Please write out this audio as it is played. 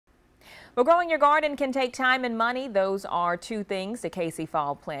Well, growing your garden can take time and money. Those are two things the Cayce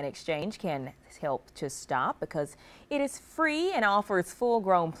Fall Plant Exchange can help to stop because it is free and offers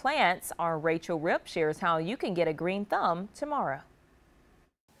full-grown plants. Our Rachel Ripp shares how you can get a green thumb tomorrow.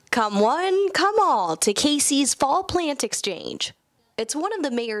 Come one, come all to Cayce's Fall Plant Exchange. It's one of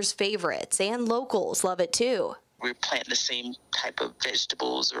the mayor's favorites, and locals love it too. We're planting the same type of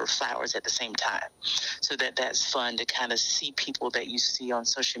vegetables or flowers at the same time. So that's fun to kind of see people that you see on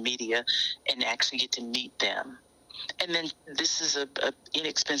social media and actually get to meet them. And then this is a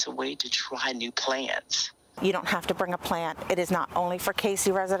inexpensive way to try new plants. You don't have to bring a plant. It is not only for Cayce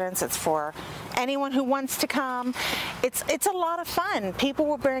residents, it's for anyone who wants to come. It's a lot of fun. People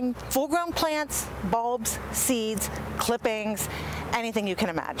will bring full-grown plants, bulbs, seeds, clippings, anything you can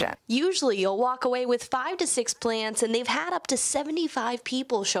imagine. Usually you'll walk away with 5 to 6 plants, and they've had up to 75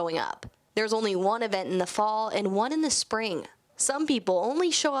 people showing up. There's only one event in the fall and one in the spring. Some people only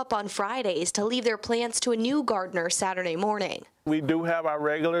show up on Fridays to leave their plants to a new gardener Saturday morning. We do have our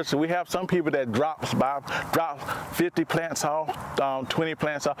regulars. So we have some people that drop 50 plants off, 20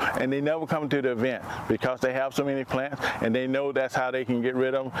 plants off, and they never come to the event because they have so many plants and they know that's how they can get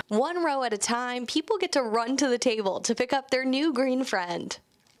rid of them. One row at a time, people get to run to the table to pick up their new green friend.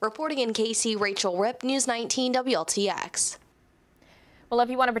 Reporting in Cayce, Rachel Ripp, News 19 WLTX. Well, if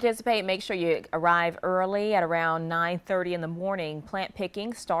you want to participate, make sure you arrive early at around 9:30 in the morning. Plant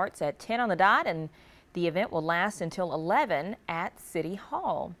picking starts at 10 on the dot, and the event will last until 11 at City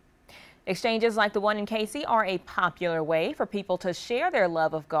Hall. Exchanges like the one in Cayce are a popular way for people to share their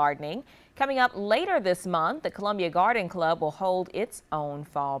love of gardening. Coming up later this month, the Columbia Garden Club will hold its own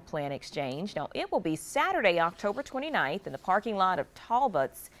fall plant exchange. Now, it will be Saturday, October 29th in the parking lot of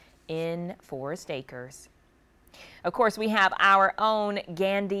Talbot's in Forest Acres. Of course, we have our own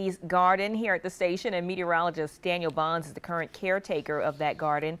Gandy's Garden here at the station, and meteorologist Daniel Bonds is the current caretaker of that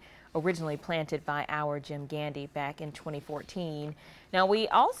garden, originally planted by our Jim Gandy back in 2014. Now, we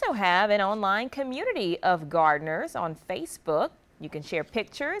also have an online community of gardeners on Facebook. You can share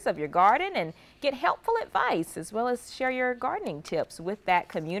pictures of your garden and get helpful advice, as well as share your gardening tips with that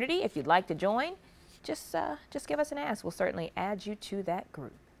community. If you'd like to join, just give us an ask. We'll certainly add you to that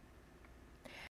group.